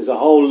us, right? There's a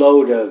whole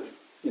load of,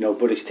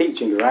 Buddhist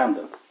teachings around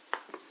them.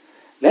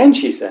 Then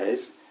she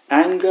says,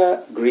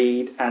 anger,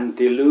 greed, and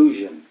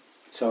delusion.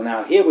 So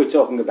now here we're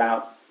talking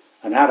about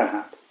an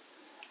arahat.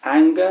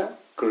 Anger,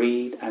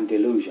 greed, and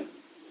delusion.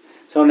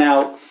 So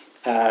now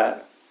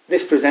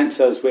this presents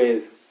us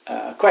with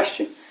a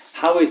question.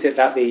 How is it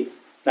that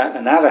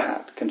an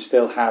arahat can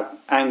still have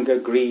anger,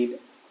 greed,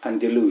 and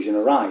delusion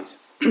arise?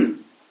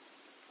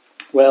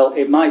 Well,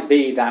 it might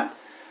be that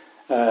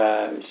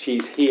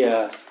she's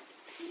here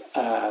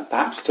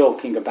perhaps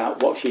talking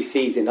about what she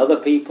sees in other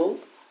people.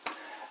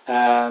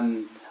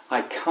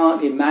 I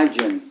can't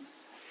imagine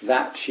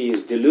that she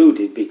is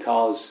deluded,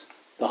 because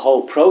the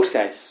whole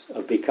process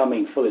of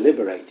becoming fully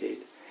liberated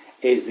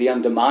is the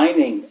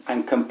undermining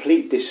and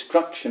complete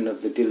destruction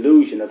of the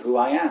delusion of who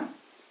I am.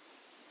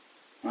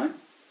 Right?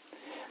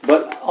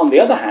 But on the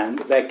other hand,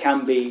 there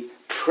can be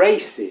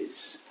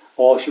traces,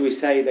 or should we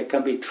say there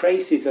can be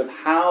traces of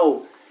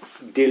how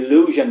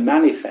delusion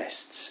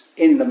manifests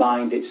in the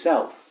mind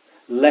itself,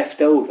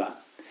 left over.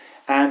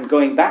 And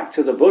going back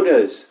to the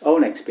Buddha's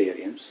own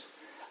experience,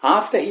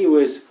 after he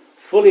was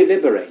fully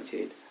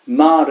liberated,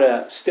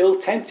 Mara still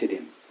tempted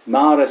him.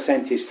 Mara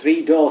sent his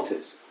 3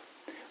 daughters,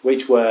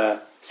 which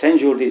were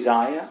sensual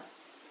desire,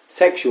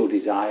 sexual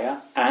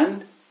desire,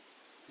 and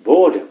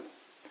boredom.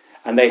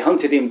 And they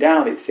hunted him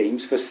down, it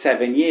seems, for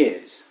 7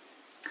 years.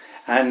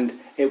 And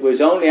it was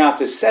only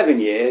after 7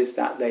 years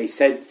that they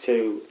said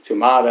to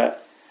Mara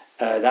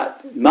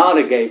that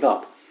Mara gave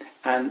up.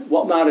 And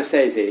what Mara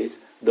says is,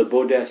 the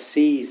Buddha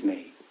sees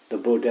me. The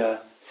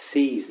Buddha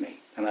sees me.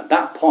 And at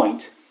that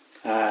point,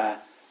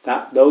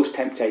 that those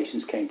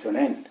temptations came to an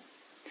end.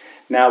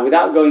 Now,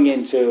 without going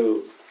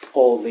into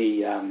all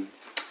the,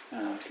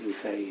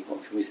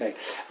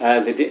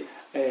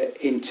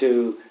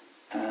 into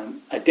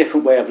a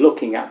different way of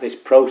looking at this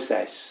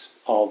process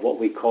of what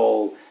we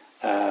call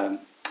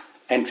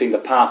entering the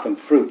path and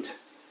fruit.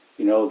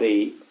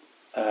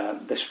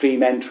 The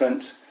stream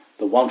entrant,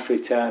 the once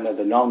returner,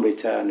 the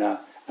non-returner,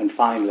 and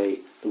finally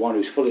the one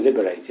who's fully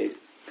liberated.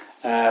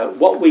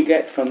 What we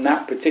get from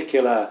that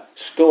particular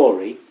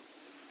story,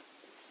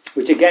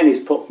 which again is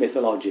put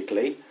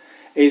mythologically,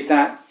 is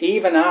that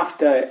even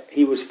after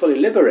he was fully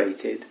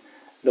liberated,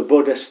 the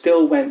Buddha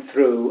still went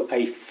through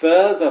a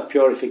further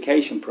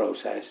purification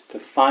process to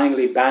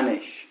finally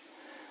banish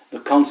the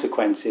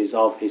consequences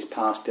of his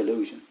past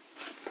delusion.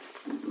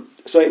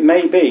 So it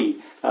may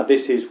be that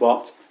this is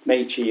what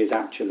Chee is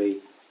actually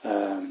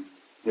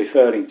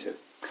referring to.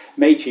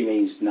 Chee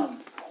means none.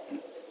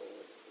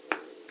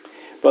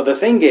 But the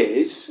thing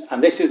is,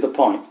 and this is the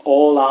point,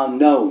 all are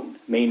known,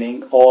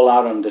 meaning all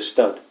are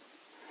understood.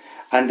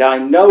 And I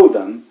know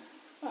them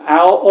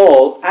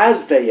all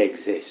as they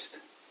exist.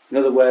 In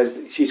other words,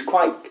 she's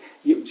quite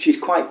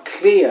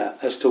clear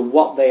as to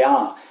what they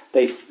are.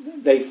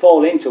 They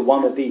fall into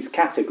one of these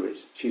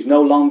categories. She's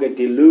no longer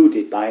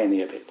deluded by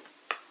any of it.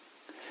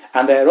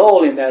 And they're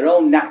all in their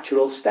own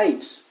natural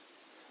states,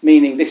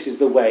 meaning this is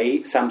the way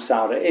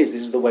samsara is,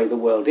 this is the way the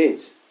world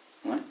is.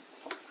 Right?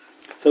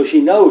 So she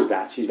knows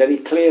that, she's very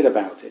clear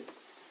about it.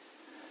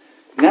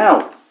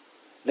 Now,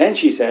 then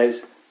she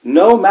says,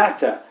 no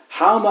matter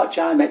how much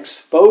I'm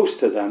exposed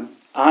to them,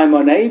 I'm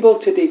unable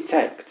to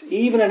detect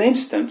even an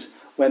instant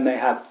when they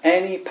have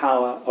any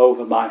power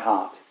over my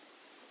heart.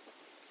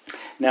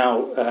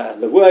 Now,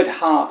 the word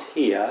heart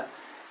here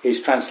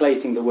is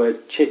translating the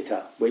word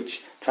chitta,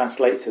 which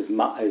translates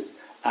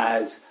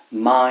as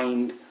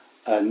mind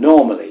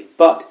normally.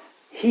 But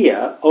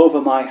here,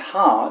 over my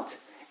heart,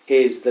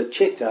 is the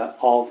chitta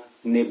of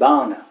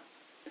nibbana.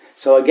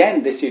 So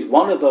again, this is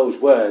one of those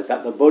words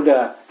that the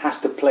Buddha has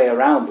to play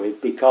around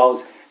with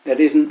because there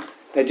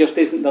just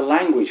isn't the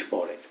language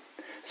for it.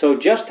 So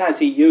just as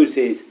he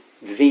uses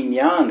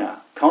vijnana,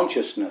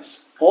 consciousness,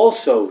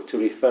 also to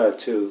refer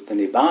to the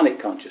nibbanic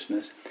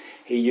consciousness,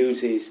 he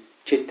uses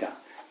chitta.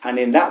 And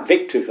in that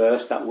victory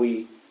verse that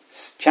we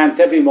chant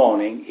every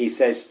morning, he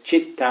says,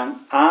 chittang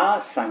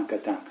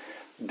asankatang,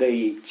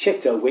 the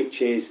chitta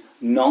which is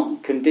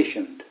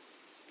non-conditioned.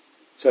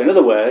 So in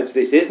other words,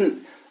 this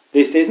isn't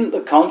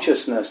the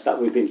consciousness that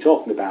we've been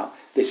talking about,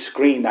 this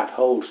screen that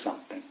holds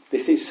something.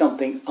 This is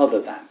something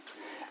other than.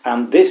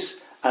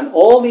 And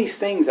all these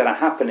things that are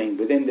happening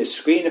within this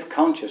screen of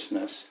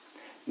consciousness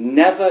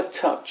never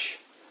touch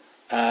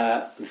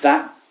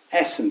that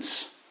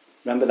essence.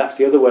 Remember, that's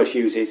the other word she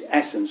uses,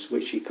 essence,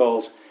 which she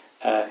calls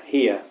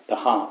here, the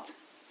heart.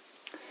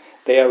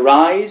 They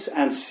arise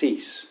and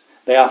cease.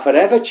 They are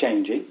forever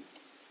changing,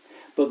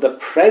 but the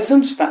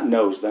presence that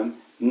knows them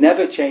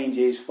never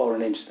changes for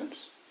an instant.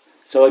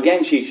 So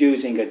again, she's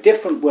using a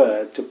different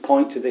word to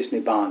point to this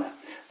nibbana,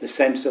 the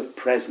sense of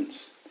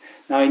presence.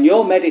 Now, in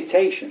your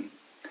meditation,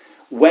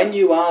 when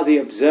you are the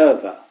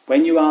observer,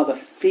 when you are the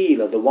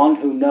feeler, the one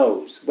who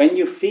knows, when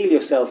you feel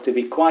yourself to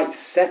be quite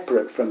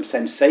separate from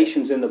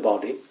sensations in the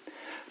body,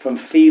 from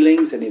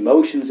feelings and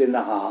emotions in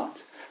the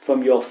heart,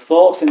 from your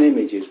thoughts and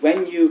images,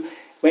 when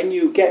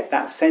you get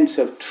that sense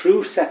of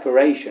true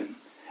separation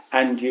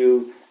and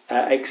you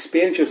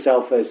experience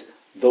yourself as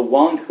the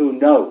one who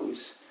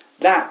knows,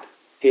 that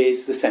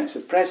is the sense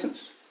of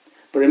presence.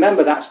 But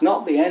remember, that's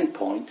not the end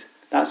point.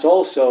 That's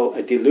also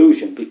a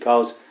delusion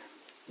because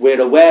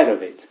we're aware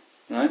of it.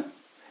 Right?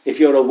 If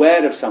you're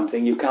aware of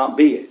something, you can't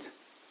be it.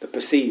 The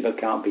perceiver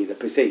can't be the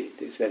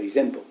perceived. It's very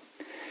simple.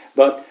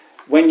 But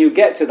when you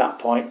get to that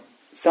point,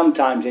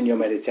 sometimes in your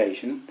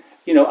meditation,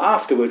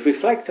 afterwards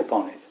reflect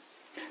upon it.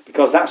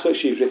 Because that's what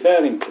she's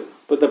referring to.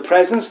 But the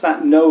presence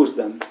that knows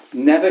them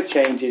never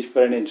changes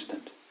for an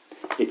instant.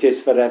 It is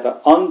forever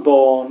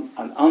unborn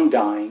and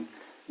undying.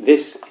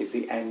 This is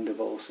the end of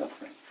all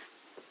suffering.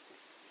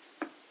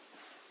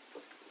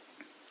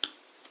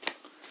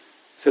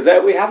 So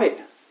there we have it.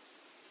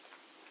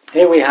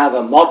 Here we have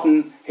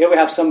here we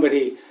have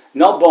somebody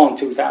not born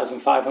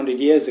 2,500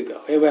 years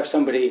ago. Here we have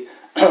somebody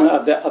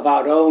of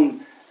our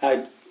own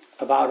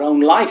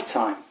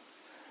lifetime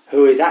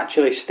who is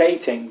actually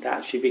stating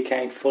that she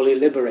became fully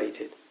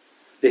liberated.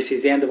 This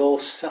is the end of all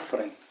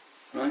suffering,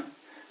 right?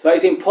 So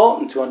it's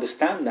important to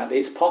understand that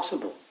it's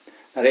possible.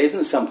 That it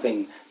isn't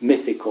something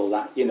mythical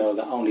that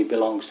only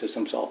belongs to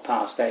some sort of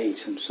past age,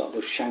 some sort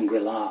of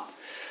Shangri-La.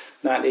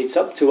 That it's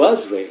up to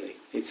us really.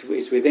 It's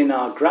within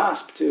our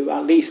grasp to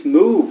at least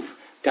move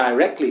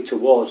directly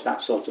towards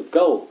that sort of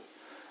goal.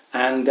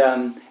 And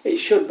it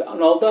should,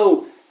 and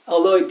although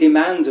it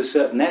demands a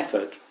certain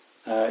effort,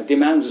 it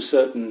demands a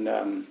certain,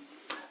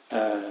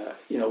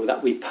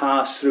 that we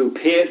pass through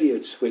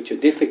periods which are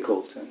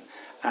difficult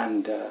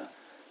and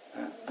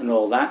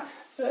all that.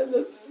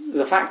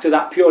 The fact of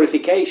that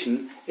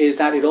purification is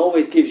that it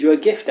always gives you a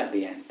gift at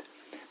the end,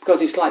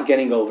 because it's like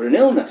getting over an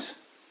illness.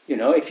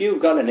 If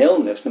you've got an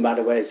illness, no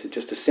matter whether it's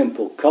just a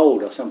simple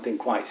cold or something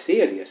quite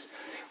serious,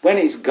 when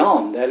it's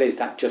gone, there is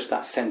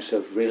that sense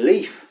of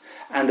relief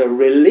and a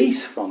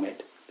release from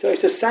it. So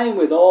it's the same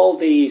with all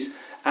these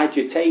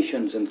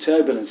agitations and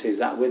turbulences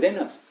that are within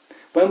us.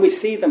 When we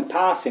see them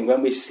passing,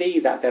 when we see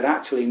that they're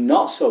actually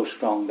not so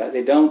strong, that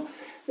they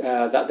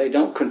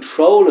don't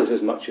control us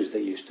as much as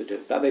they used to do,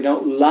 that they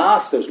don't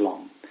last as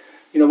long,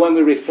 when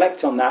we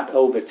reflect on that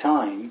over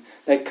time,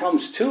 there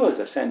comes to us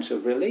a sense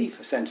of relief,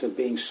 a sense of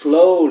being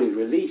slowly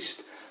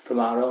released from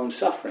our own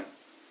suffering.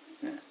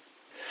 Yeah.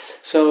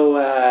 So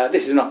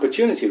this is an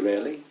opportunity,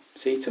 really.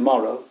 See,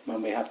 tomorrow,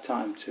 when we have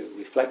time to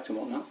reflect and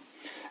whatnot.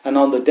 And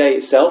on the day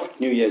itself,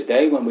 New Year's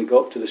Day, when we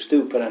go up to the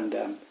stupa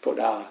and put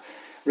our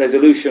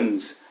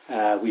resolutions,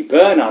 we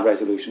burn our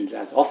resolutions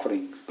as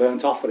offerings,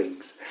 burnt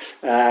offerings.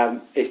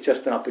 It's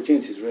just an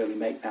opportunity to really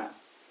make that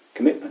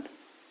commitment.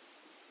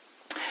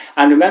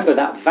 And remember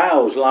that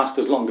vows last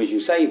as long as you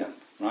say them,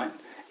 right?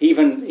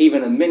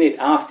 Even a minute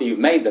after you've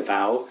made the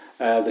vow,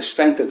 the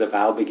strength of the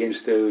vow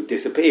begins to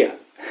disappear.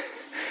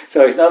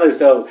 So it's not as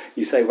though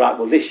you say, right,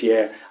 well, this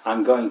year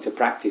I'm going to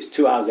practice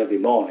 2 hours every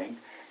morning.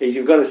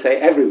 You've got to say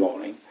every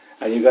morning,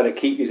 and you've got to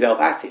keep yourself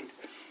at it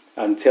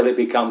until it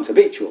becomes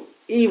habitual.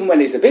 Even when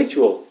it's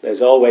habitual,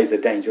 there's always the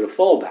danger of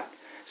fallback.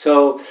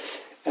 So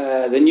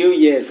the New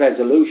Year's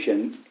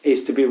resolution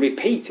is to be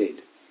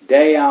repeated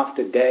day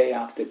after day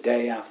after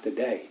day after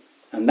day.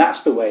 And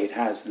that's the way it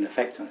has an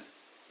effect on us.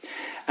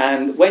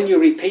 And when you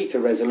repeat a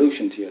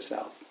resolution to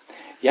yourself,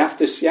 you have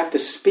to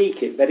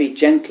speak it very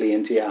gently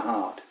into your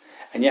heart.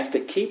 And you have to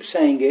keep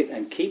saying it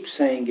and keep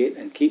saying it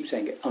and keep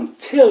saying it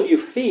until you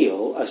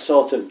feel a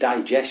sort of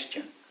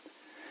digestion.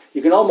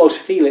 You can almost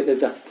feel it.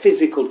 There's a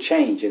physical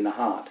change in the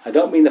heart. I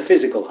don't mean the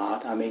physical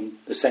heart. I mean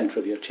the centre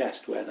of your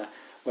chest where the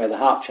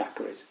heart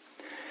chakra is.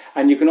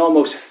 And you can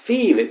almost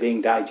feel it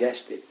being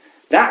digested.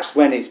 That's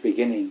when it's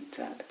beginning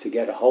to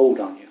get a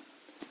hold on you.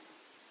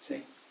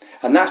 See?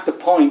 And that's the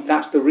point,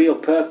 that's the real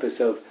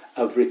purpose of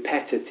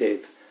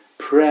repetitive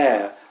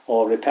prayer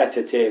or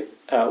repetitive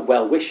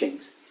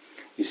well-wishings.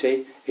 You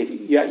see?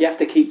 You have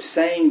to keep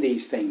saying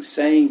these things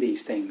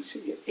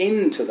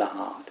into the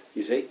heart,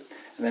 you see?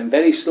 And then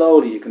very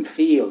slowly you can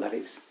feel that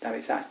it's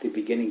actually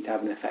beginning to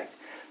have an effect.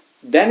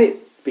 Then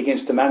it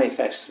begins to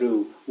manifest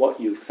through what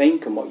you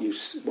think and what you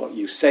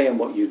say and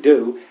what you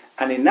do,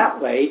 and in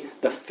that way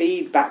the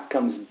feedback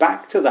comes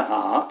back to the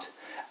heart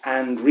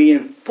and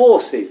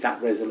reinforces that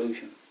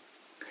resolution.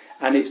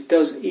 And it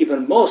does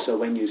even more so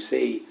when you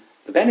see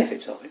the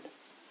benefits of it.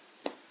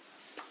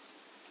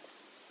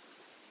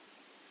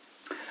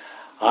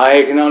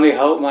 I can only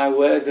hope my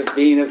words have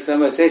been of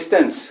some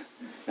assistance,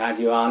 that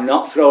you are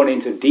not thrown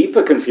into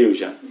deeper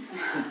confusion,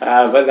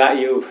 but that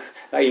you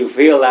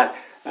feel that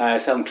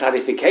some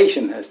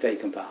clarification has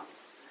taken part,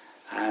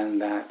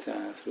 and that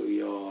through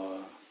your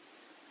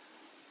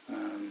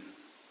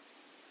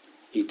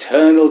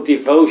eternal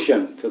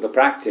devotion to the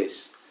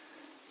practice,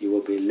 you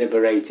will be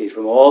liberated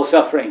from all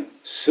suffering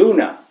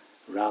sooner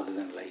rather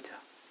than later.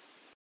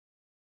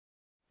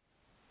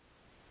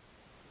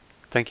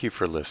 Thank you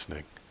for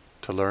listening.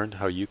 To learn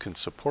how you can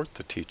support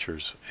the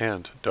teachers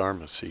and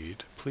Dharma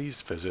Seed,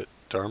 please visit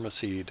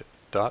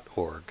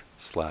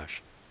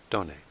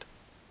dharmaseed.org/donate.